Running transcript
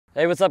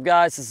Hey, what's up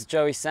guys? This is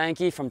Joey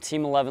Sankey from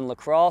Team 11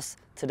 Lacrosse.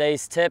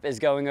 Today's tip is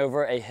going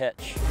over a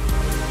hitch.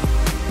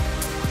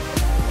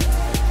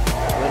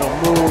 Little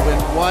move,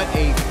 and what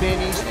a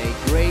finish.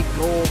 A great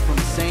goal from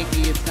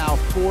Sankey. It's now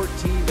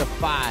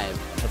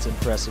 14-5. That's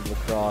impressive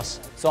lacrosse.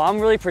 So I'm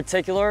really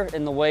particular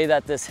in the way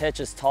that this hitch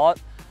is taught.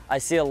 I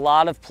see a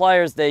lot of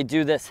players, they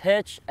do this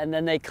hitch and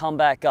then they come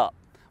back up,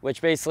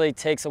 which basically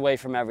takes away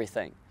from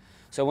everything.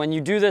 So when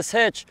you do this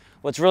hitch,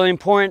 what's really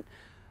important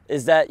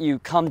is that you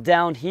come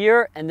down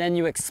here and then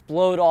you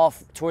explode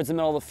off towards the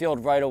middle of the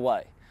field right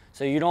away.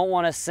 So you don't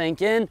want to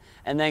sink in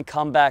and then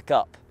come back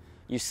up.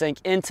 You sink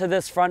into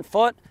this front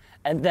foot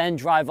and then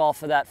drive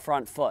off of that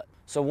front foot.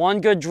 So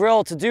one good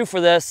drill to do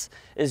for this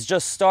is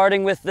just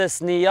starting with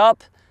this knee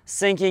up,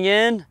 sinking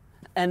in,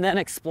 and then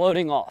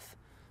exploding off.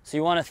 So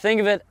you want to think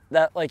of it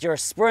that like you're a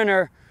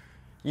sprinter,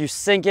 you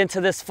sink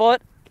into this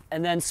foot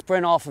and then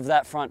sprint off of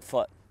that front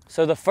foot.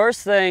 So the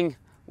first thing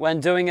when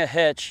doing a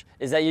hitch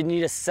is that you need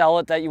to sell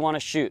it that you want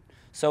to shoot.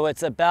 So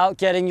it's about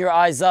getting your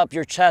eyes up,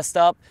 your chest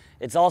up.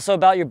 It's also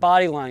about your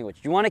body language.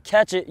 You want to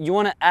catch it, you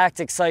want to act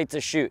excited to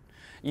shoot.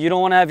 You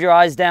don't want to have your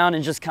eyes down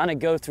and just kind of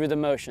go through the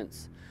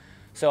motions.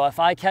 So if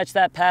I catch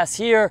that pass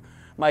here,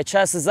 my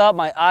chest is up,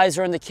 my eyes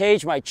are in the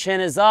cage, my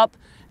chin is up,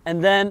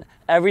 and then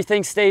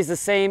everything stays the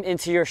same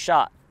into your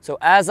shot. So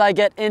as I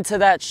get into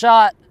that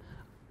shot,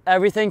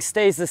 everything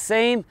stays the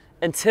same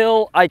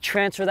until I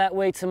transfer that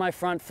weight to my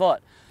front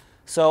foot.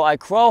 So I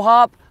crow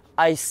hop,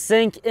 I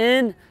sink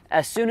in.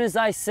 As soon as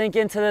I sink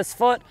into this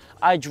foot,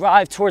 I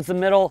drive towards the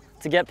middle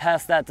to get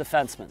past that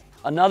defenseman.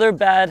 Another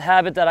bad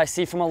habit that I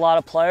see from a lot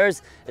of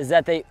players is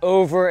that they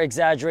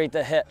over-exaggerate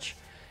the hitch.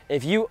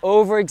 If you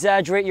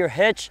over-exaggerate your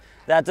hitch,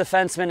 that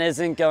defenseman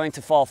isn't going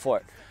to fall for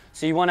it.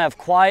 So you want to have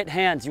quiet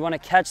hands. You want to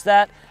catch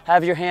that,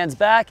 have your hands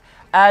back.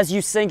 As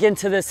you sink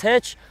into this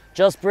hitch,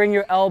 just bring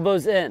your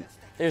elbows in.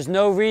 There's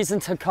no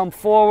reason to come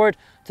forward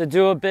to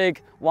do a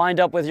big wind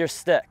up with your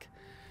stick.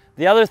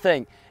 The other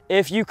thing,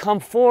 if you come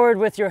forward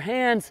with your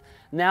hands,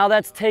 now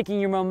that's taking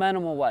your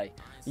momentum away.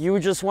 You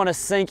just want to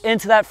sink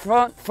into that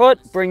front foot,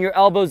 bring your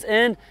elbows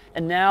in,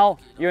 and now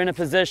you're in a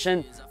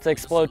position to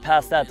explode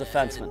past that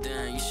defenseman.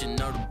 You should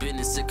know the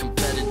business is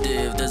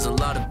competitive. There's a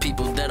lot of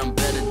people that I'm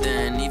better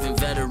than. Even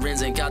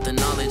veterans ain't got the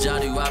knowledge I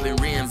do. I've been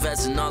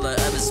reinvesting all I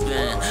ever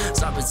spent.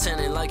 Stop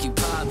pretending like you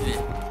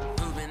poppin'.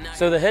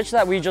 So the hitch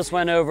that we just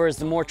went over is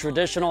the more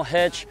traditional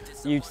hitch.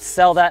 You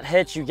sell that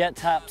hitch, you get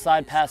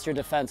topside past your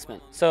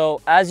defenseman. So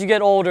as you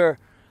get older,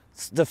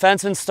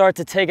 defensemen start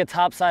to take a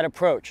topside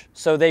approach.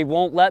 So they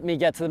won't let me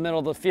get to the middle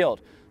of the field.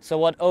 So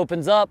what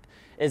opens up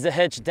is a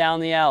hitch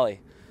down the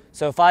alley.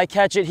 So if I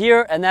catch it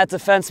here and that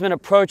defenseman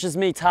approaches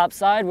me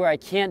topside where I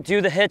can't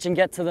do the hitch and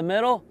get to the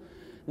middle,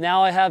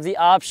 now I have the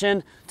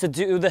option to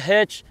do the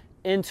hitch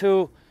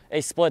into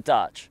a split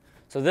dodge.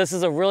 So this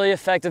is a really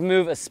effective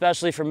move,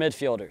 especially for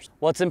midfielders.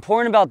 What's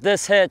important about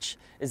this hitch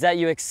is that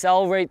you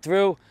accelerate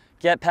through,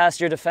 get past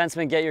your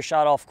defenseman, get your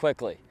shot off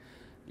quickly.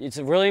 It's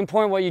really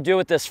important what you do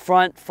with this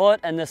front foot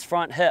and this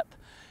front hip.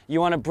 You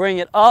want to bring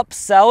it up,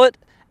 sell it,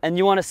 and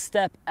you want to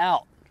step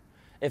out.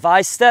 If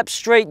I step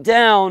straight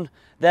down,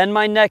 then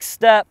my next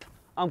step,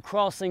 I'm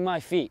crossing my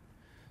feet.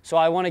 So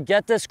I want to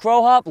get this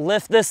crow hop,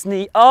 lift this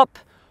knee up,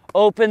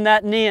 open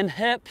that knee and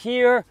hip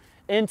here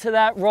into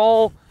that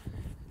roll,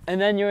 and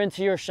then you're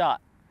into your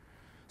shot.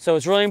 So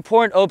it's really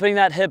important opening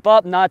that hip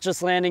up, not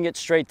just landing it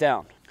straight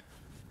down.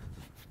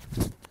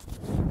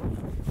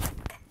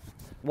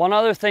 One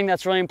other thing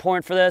that's really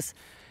important for this,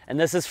 and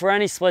this is for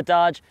any split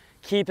dodge,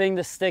 keeping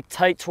the stick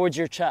tight towards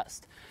your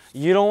chest.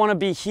 You don't want to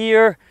be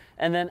here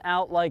and then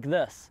out like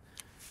this.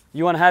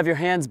 You want to have your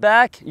hands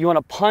back, you want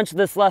to punch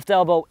this left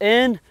elbow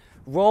in,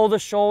 roll the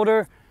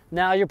shoulder.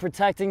 Now you're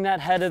protecting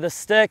that head of the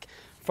stick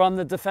from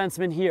the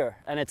defenseman here,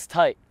 and it's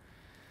tight.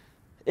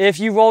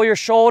 If you roll your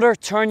shoulder,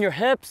 turn your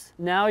hips,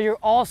 now you're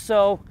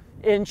also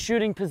in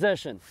shooting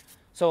position.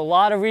 So a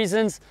lot of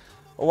reasons,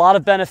 a lot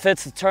of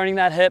benefits to turning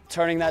that hip,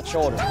 turning that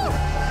shoulder.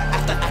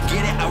 After I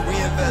get it, I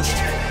reinvest.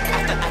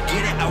 After I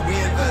get it, I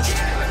reinvest.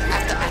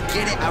 After I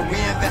get it, I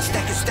reinvest.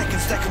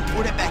 Stack and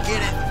put it back in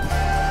it.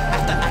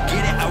 After I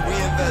get it, I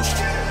reinvest.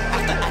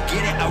 After I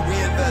get it, I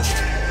reinvest.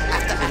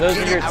 So those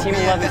are your Team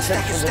 11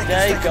 tips for the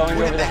day,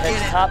 going over the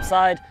hitch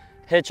topside,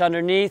 hitch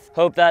underneath.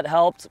 Hope that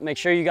helped. Make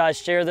sure you guys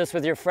share this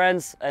with your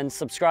friends and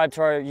subscribe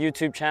to our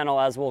YouTube channel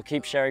as we'll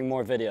keep sharing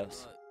more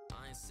videos.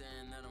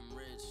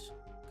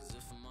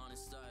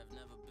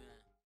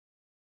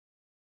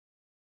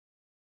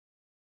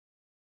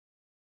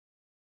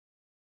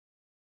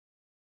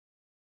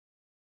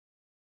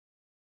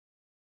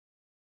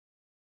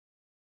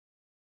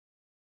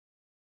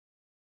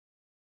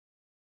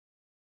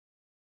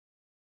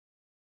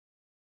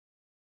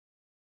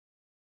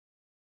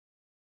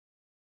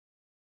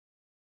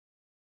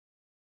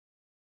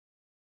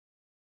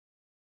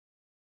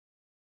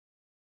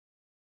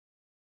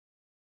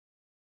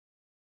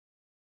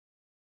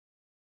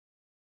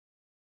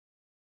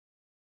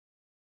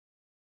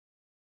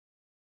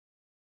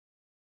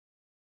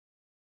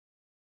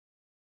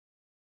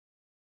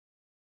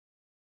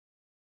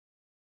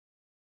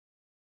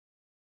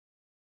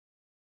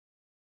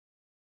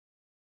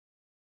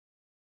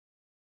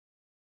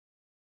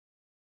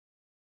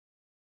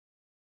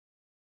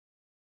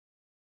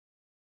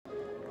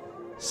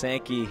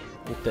 Sankey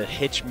with the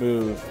hitch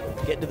move,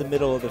 getting to the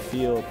middle of the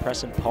field,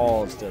 pressing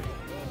pause to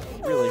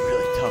really,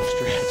 really tough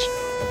stretch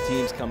of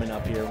teams coming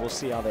up here. We'll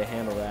see how they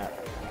handle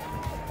that.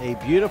 A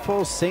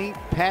beautiful St.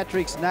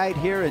 Patrick's night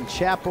here in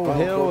Chapel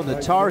Hill, and the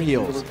Tar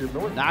Heels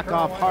knock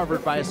off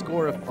Harvard by a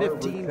score of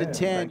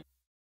 15-10.